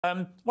I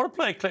want to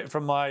play a clip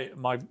from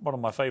one of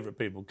my favourite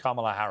people,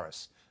 Kamala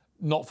Harris.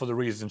 Not for the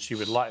reason she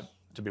would like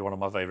to be one of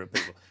my favourite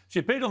people. She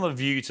appeared on The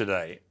View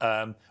today,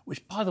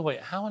 which, by the way,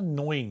 how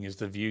annoying is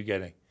The View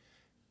getting?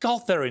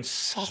 God, they're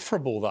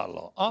insufferable, that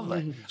lot, aren't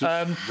they?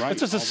 Right.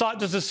 It's just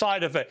a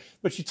side effect.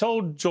 But she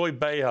told Joy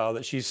Behar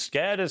that she's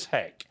scared as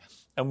heck,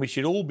 and we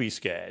should all be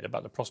scared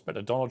about the prospect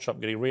of Donald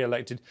Trump getting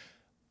re-elected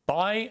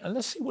by, and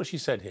let's see what she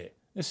said here.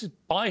 This is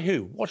by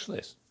who? Watch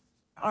this.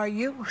 Are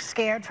you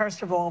scared,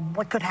 first of all,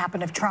 what could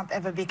happen if Trump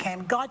ever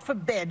became, God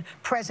forbid,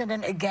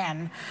 president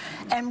again?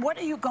 And what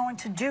are you going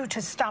to do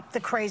to stop the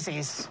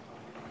crazies?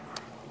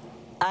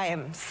 I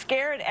am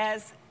scared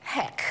as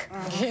heck.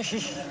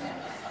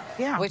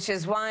 Yeah. Which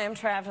is why I'm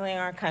traveling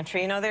our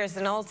country. You know, there's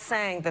an old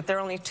saying that there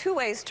are only two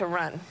ways to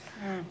run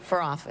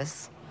for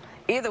office,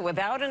 either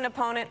without an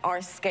opponent or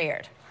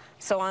scared.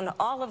 So on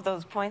all of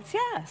those points,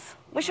 yes,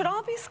 we should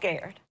all be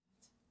scared.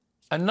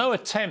 And no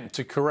attempt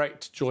to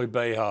correct Joy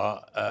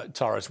Behar,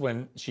 Taras,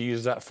 when she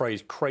used that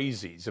phrase,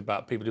 crazies,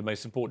 about people who may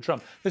support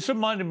Trump. This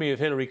reminded me of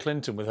Hillary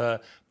Clinton with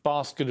her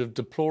basket of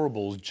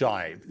deplorables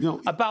jibe,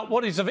 about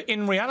what is,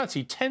 in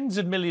reality, tens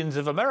of millions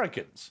of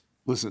Americans.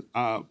 Listen,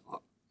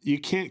 you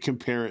can't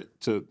compare it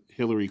to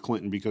Hillary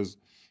Clinton because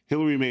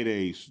Hillary made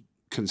a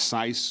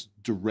concise,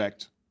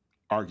 direct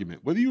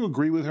argument. Whether you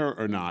agree with her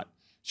or not,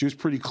 she was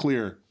pretty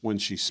clear when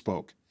she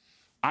spoke.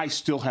 I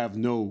still have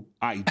no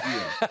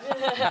idea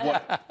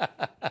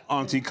what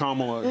Auntie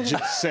Kamala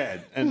just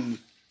said. And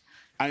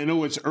I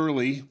know it's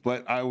early,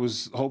 but I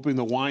was hoping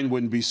the wine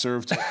wouldn't be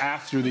served till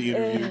after the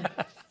interview.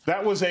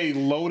 That was a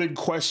loaded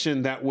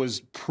question that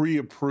was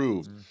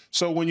pre-approved.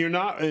 So when you're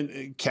not,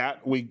 and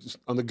Kat,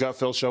 on the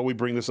Gutfeld show, we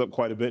bring this up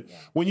quite a bit. Yeah.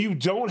 When you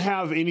don't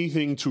have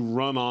anything to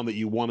run on that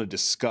you want to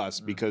discuss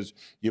because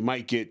you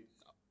might get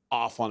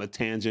off on a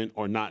tangent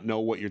or not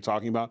know what you're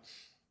talking about,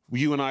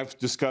 you and I have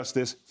discussed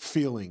this,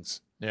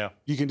 feelings. Yeah.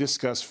 You can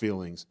discuss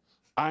feelings.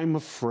 I'm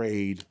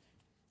afraid,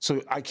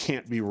 so I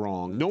can't be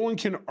wrong. No one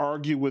can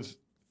argue with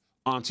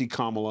Auntie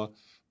Kamala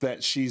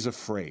that she's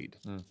afraid.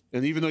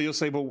 And even though you'll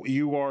say, but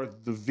you are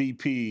the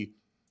VP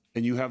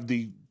and you have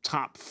the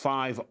top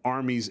 5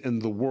 armies in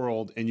the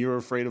world and you're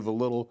afraid of a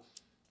little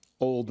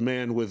old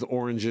man with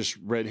orangish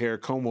red hair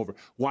comb over.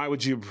 Why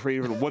would you be afraid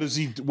of him? What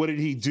did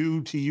he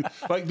do to you?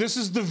 Like, this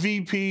is the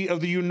VP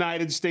of the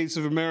United States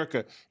of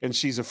America, and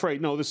she's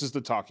afraid. No, this is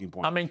the talking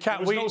point. I mean,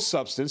 Kat, there's no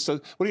substance. So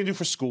what do you do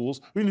for schools?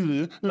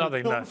 Nothing.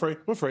 No, I'm afraid.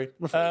 We're afraid.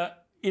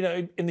 You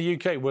know, in the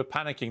UK, we're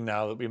panicking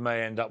now that we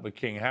may end up with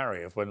King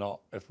Harry if we're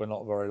not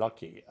very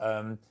lucky.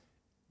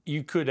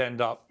 You could end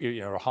up,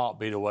 a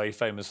heartbeat away,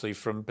 famously,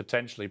 from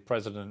potentially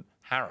President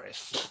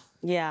Harris.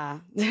 Yeah.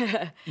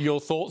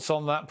 Your thoughts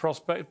on that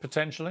prospect,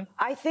 potentially?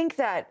 I think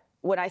that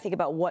when I think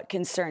about what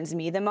concerns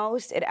me the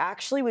most, it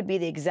actually would be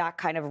the exact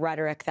kind of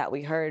rhetoric that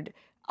we heard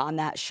on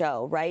that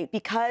show, right?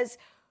 Because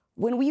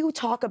when we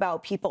talk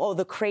about people,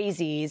 the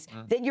crazies,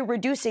 then you're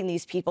reducing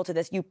these people to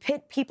this. You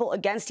pit people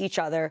against each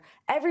other.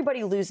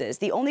 Everybody loses.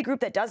 The only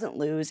group that doesn't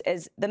lose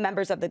is the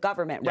members of the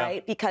government,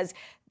 right? Because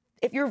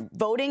if you're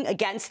voting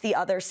against the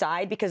other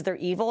side because they're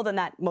evil, then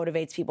that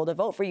motivates people to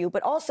vote for you.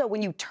 But also,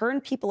 when you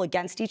turn people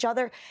against each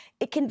other,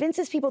 it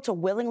convinces people to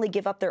willingly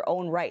give up their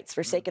own rights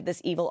for sake of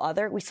this evil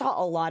other. We saw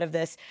a lot of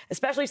this,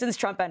 especially since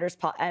Trump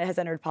has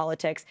entered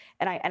politics.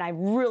 And I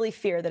really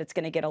fear that it's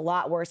going to get a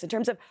lot worse in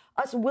terms of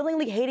us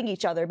willingly hating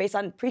each other based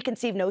on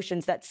preconceived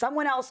notions that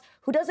someone else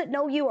who doesn't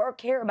know you or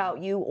care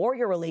about you or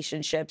your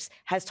relationships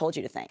has told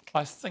you to think.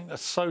 I think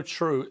that's so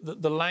true. The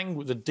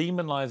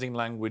demonizing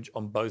language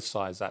on both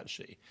sides,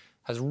 actually,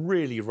 has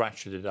really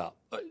ratcheted up.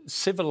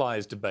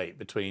 Civilized debate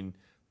between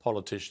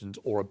politicians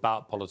or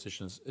about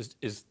politicians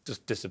is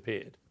just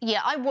disappeared. Yeah,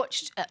 I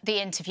watched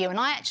the interview and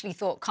I actually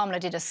thought Kamala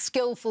did a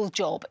skillful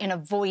job in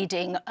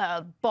avoiding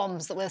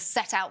bombs that were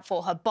set out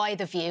for her by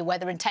The View,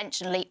 whether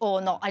intentionally or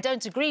not. I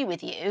don't agree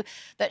with you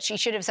that she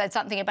should have said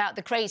something about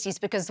the crazies,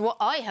 because what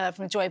I heard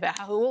from Joy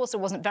Behar, who also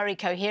wasn't very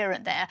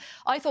coherent there,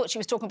 I thought she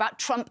was talking about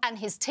Trump and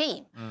his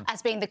team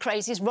as being the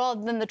crazies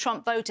rather than the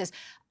Trump voters.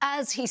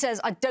 As he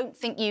says, I don't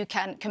think you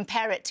can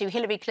compare it to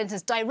Hillary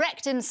Clinton's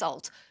direct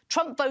insult.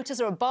 Trump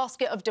voters are a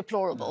basket of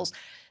deplorables.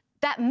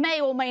 That may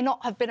or may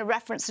not have been a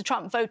reference to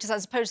Trump voters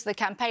as opposed to the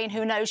campaign.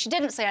 Who knows? She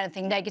didn't say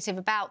anything negative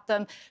about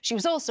them. She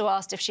was also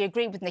asked if she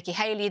agreed with Nikki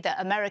Haley that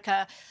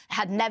America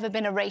had never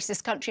been a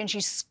racist country, and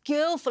she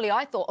skillfully,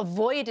 I thought,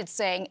 avoided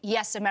saying,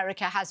 yes,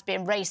 America has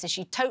been racist.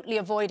 She totally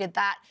avoided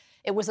that.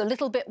 It was a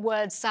little bit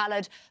word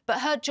salad. But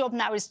her job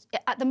now is,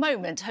 at the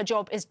moment, her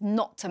job is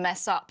not to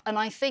mess up. And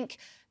I think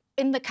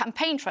in the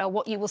campaign trail,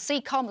 what you will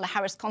see Kamala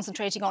Harris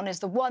concentrating on is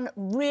the one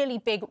really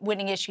big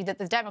winning issue that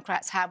the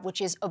Democrats have, which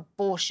is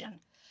abortion.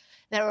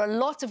 There are a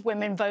lot of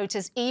women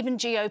voters, even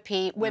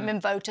GOP women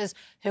voters,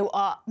 who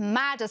are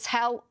mad as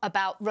hell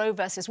about Roe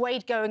versus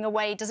Wade going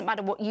away. It doesn't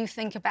matter what you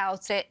think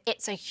about it.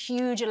 It's a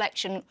huge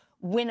election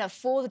winner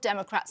for the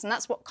Democrats, and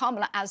that's what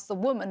Kamala, as the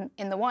woman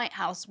in the White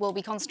House, will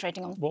be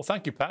concentrating on. Well,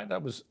 thank you, Pat.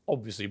 That was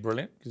obviously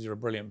brilliant, because you're a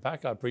brilliant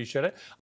pack. I appreciate it.